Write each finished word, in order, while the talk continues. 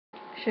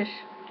Shush.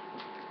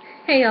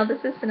 Hey y'all,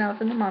 this is Vanilla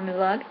from the Mommy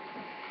Vlog.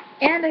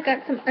 And I got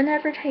some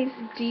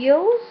unadvertised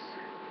deals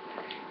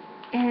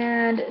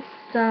and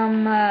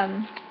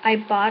some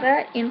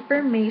Ibotta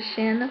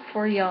information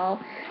for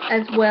y'all,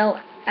 as well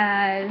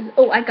as,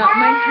 I got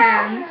my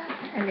hands,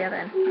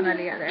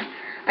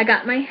 I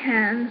got my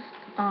hands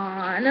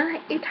on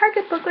a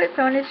Target booklet,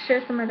 so I wanted to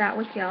share some of that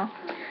with y'all.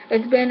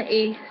 It's been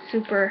a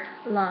super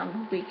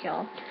long week,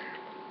 y'all.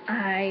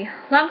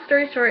 Long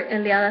story short,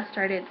 Eliada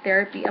started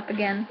therapy up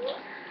again.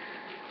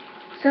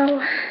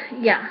 So,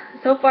 yeah,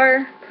 so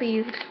far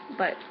pleased,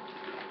 but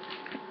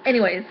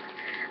anyways,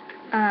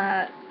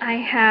 I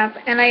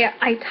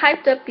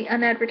typed up the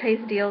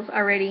unadvertised deals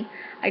already.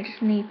 I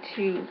just need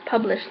to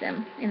publish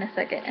them in a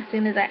second. As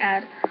soon as I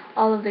add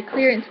all of the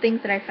clearance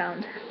things that I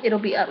found, it'll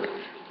be up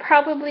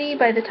probably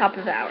by the top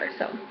of the hour,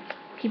 so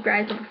keep your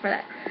eyes open for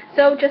that.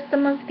 So, just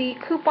some of the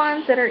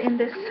coupons that are in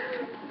this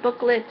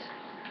booklet: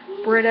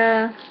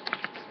 Brita,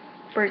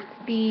 Burt's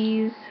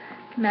Bees,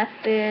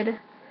 Method,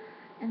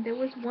 and there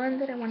was one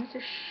that I wanted to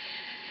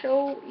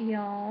show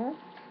y'all.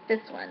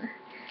 This one.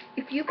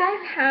 If you guys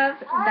have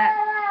that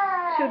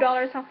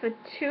 $2 off of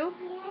 2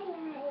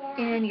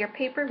 in your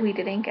paper, we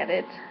didn't get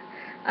it.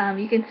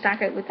 You can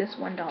stack it with this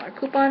 $1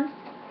 coupon.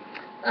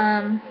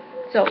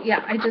 So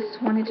yeah, I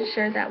just wanted to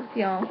share that with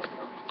y'all.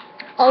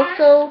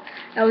 Also,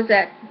 I was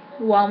at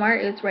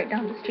Walmart. It was right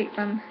down the street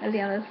from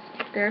Eliana's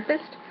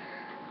therapist.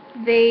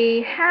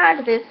 They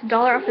had this $1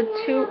 off of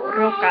 2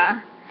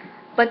 roca,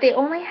 but they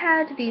only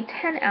had the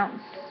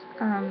 10-ounce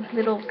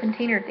little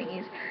container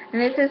thingies,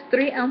 and it says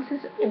 3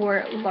 ounces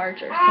or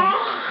larger. So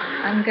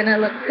I'm gonna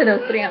look for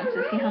those 3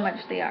 ounces, see how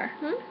much they are.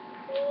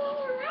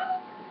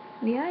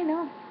 Yeah, I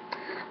know.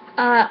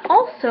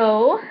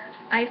 Also,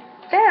 I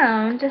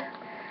found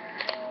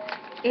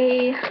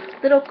a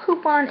little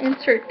coupon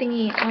insert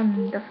thingy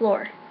on the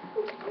floor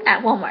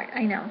at Walmart.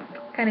 I know,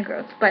 kind of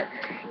gross, but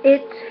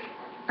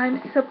I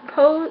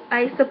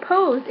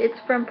suppose it's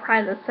from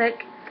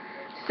Prilosec.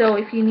 So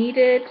if you need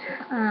it,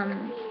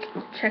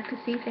 check to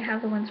see if they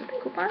have the ones with the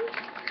coupons.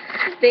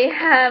 They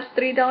have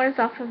 $3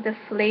 off of the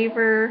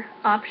flavor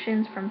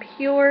options from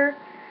Pure.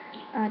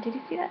 Did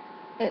you see that?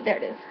 There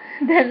it is.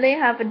 Then they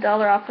have $1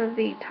 off of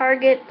the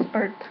Target.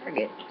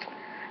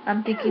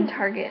 I'm thinking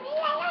Target.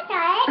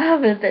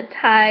 Of the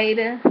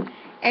Tide,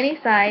 any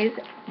size,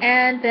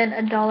 and then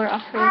 $1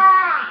 off of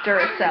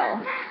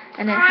Duracell.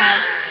 And it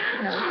has,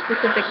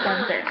 specific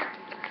ones there.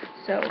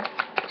 So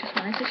just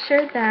wanted to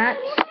share that.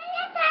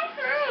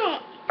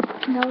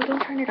 No, don't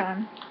turn it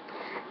on.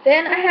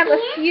 Then I have a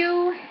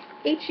few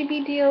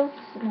HEB deals.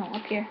 No,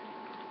 up here.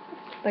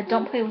 But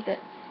don't play with it.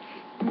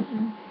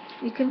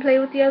 You can play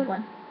with the other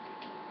one.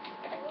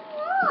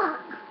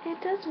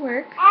 It does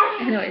work.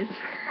 Anyways,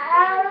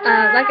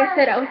 like I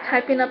said, I was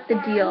typing up the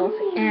deals,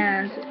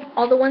 and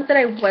all the ones that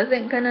I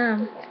wasn't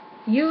gonna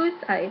use,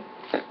 I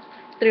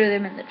threw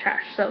them in the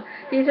trash. So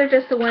these are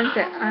just the ones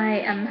that I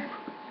am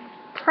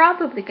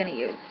probably gonna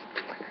use.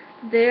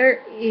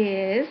 There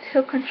is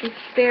Hill Country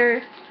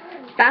Fair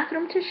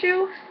bathroom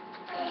tissue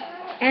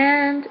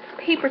and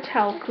paper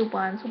towel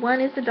coupons.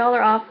 One is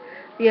 $1 off,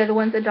 the other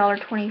one's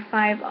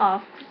 $1.25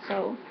 off.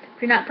 So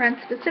if you're not brand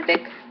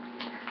specific,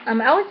 I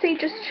would say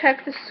just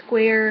check the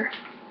square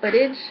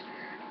footage.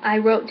 I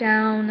wrote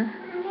down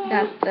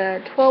that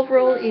the 12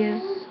 roll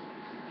is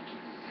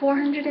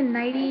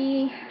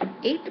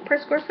 $498 per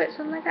square foot,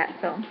 something like that.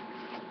 So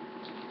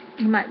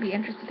you might be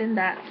interested in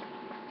that.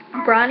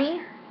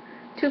 Brawny,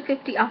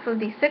 $2.50 off of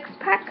the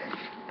 6-pack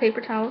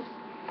paper towels.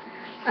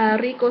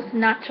 Rico's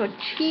Nacho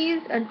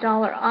Cheese,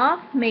 $1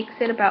 off, makes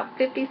it about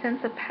 50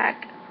 cents a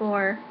pack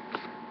for,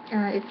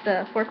 it's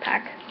the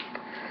 4-pack.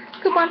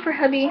 Coupon for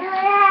hubby,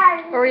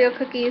 Oreo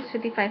cookies,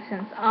 55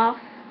 cents off.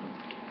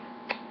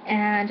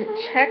 And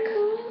check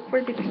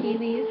for the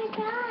peelies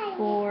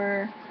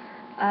for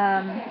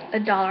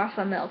 $1 off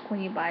of milk when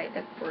you buy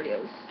the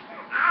Oreos.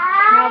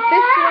 Now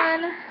this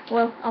one,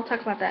 well, I'll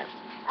talk about that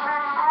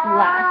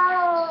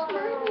last.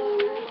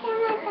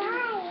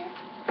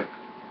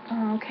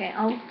 Okay,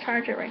 I'll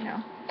charge it right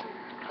now.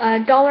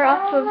 $1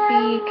 off of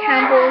the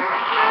Campbell's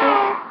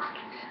soup.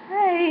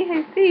 Hi,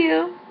 I see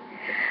you.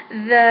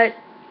 The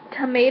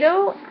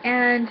tomato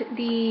and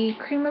the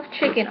cream of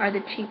chicken are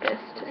the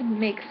cheapest. It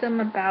makes them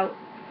about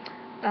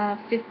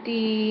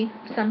 50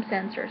 some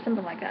cents or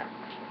something like that.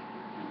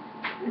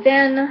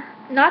 Then,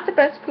 not the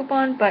best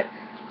coupon, but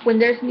when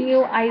there's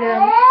new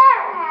items,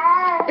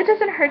 it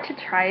doesn't hurt to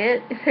try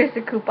it if there's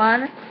a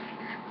coupon.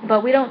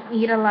 But we don't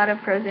eat a lot of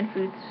frozen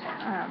foods.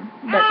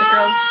 But the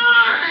girls,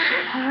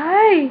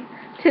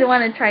 didn't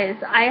want to try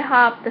this.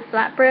 IHOP, the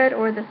flatbread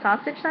or the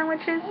sausage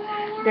sandwiches,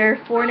 they're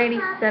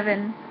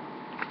 $4.97.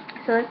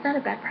 So that's not a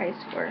bad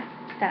price for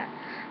that.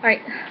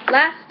 Alright,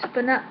 last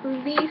but not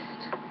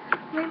least,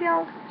 maybe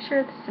I'll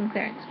share this in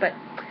clearance, but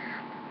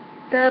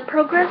the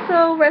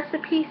Progresso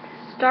recipe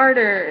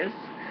starters.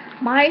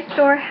 My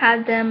store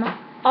had them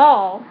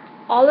all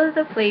of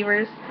the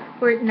flavors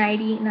were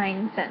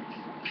 99 cents.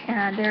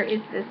 And there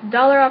is this $1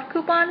 off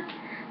coupon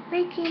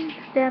making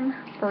them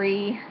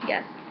free.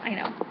 Yes, I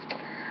know.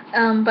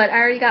 But I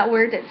already got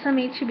word that some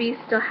HEBs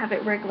still have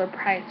it regular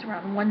price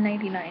around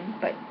 $1.99,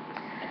 but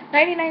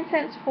 99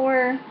 cents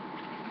for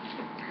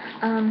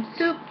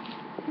soup,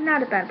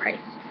 not a bad price.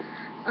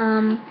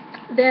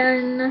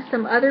 Then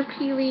some other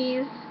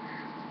peelies,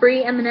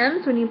 free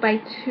M&Ms when you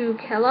buy 2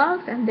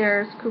 Kellogg's, and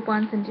there's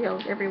coupons and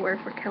deals everywhere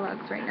for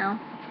Kellogg's right now.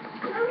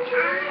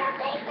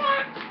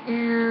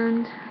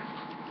 And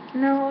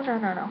no.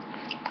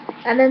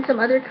 And then some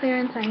other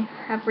clearance I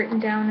have written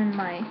down in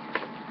my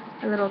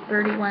little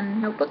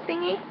 31 notebook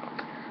thingy.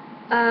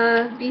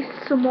 These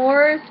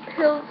s'mores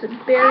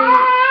Pillsbury,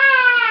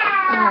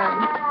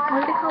 what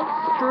are they called?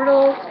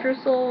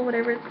 Streusel,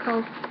 whatever it's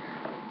called.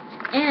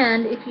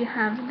 And if you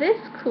have this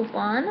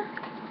coupon,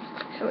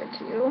 show it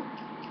to you,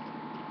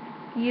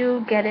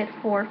 you get it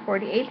for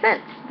 48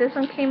 cents. This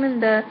one came in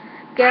the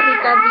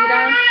Guerrita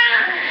Vida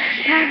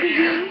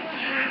packaging.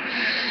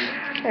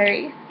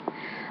 Sorry.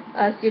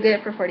 So you get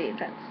it for 48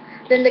 cents.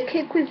 Then the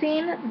Kid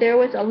Cuisine, there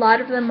was a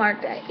lot of them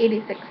marked at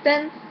 86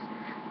 cents.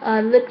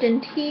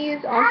 Lipton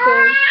teas,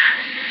 also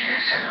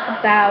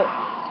about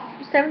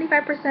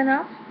 75%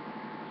 off.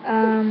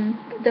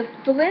 The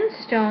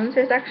Flintstones,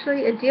 there's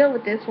actually a deal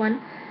with this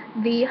one.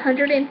 The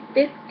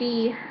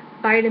 150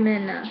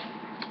 vitamin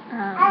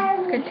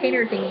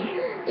container thingy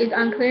is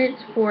on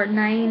clearance for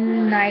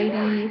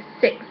 $9.96,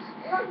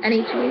 and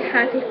HEB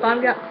has a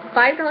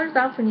 $5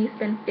 off when you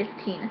spend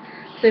 $15.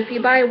 So if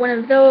you buy one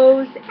of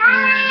those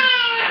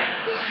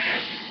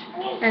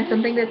and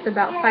something that's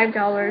about $5,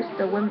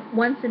 the one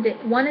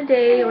a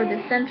day, or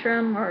the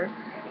Centrum, or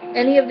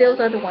any of those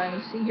other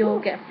ones, you'll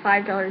get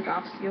 $5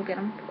 off. So you'll get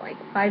them for like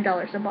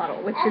 $5 a bottle,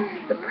 which is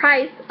the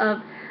price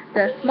of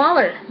the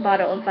smaller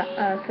bottle of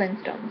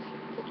Flintstones.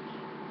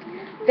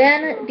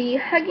 Then the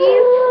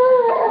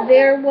Huggies,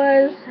 there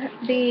was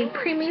the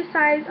preemie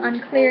size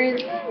on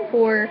clearance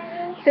for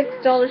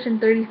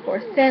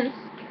 $6.34.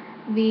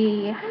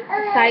 The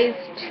size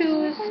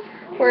 2s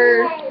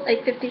were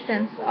like 50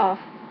 cents off,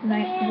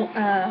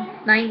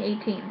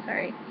 $9.18.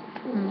 Sorry,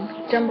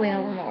 jumbling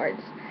over my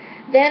words.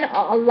 Then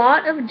a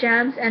lot of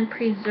jams and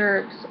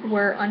preserves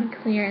were on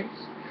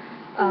clearance.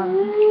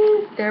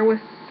 There was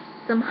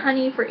some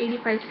honey for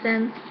 85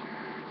 cents.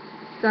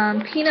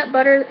 Some peanut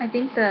butter, I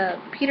think the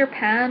Peter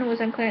Pan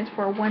was on clearance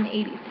for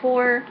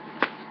 $1.84.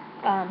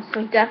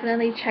 So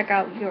definitely check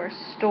out your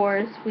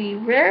stores. We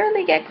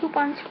rarely get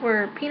coupons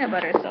for peanut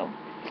butter, so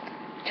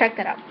check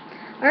that out.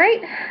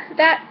 Alright,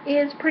 that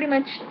is pretty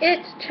much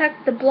it.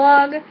 Check the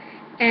blog,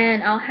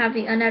 and I'll have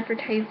the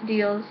unadvertised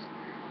deals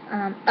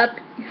up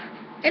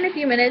in a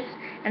few minutes.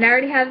 And I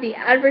already have the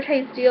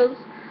advertised deals,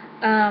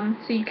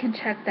 so you can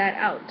check that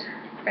out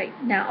right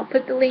now. I'll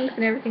put the links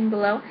and everything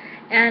below,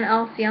 and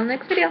I'll see you on the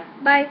next video.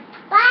 Bye.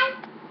 Bye.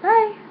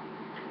 Bye.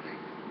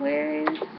 Where is...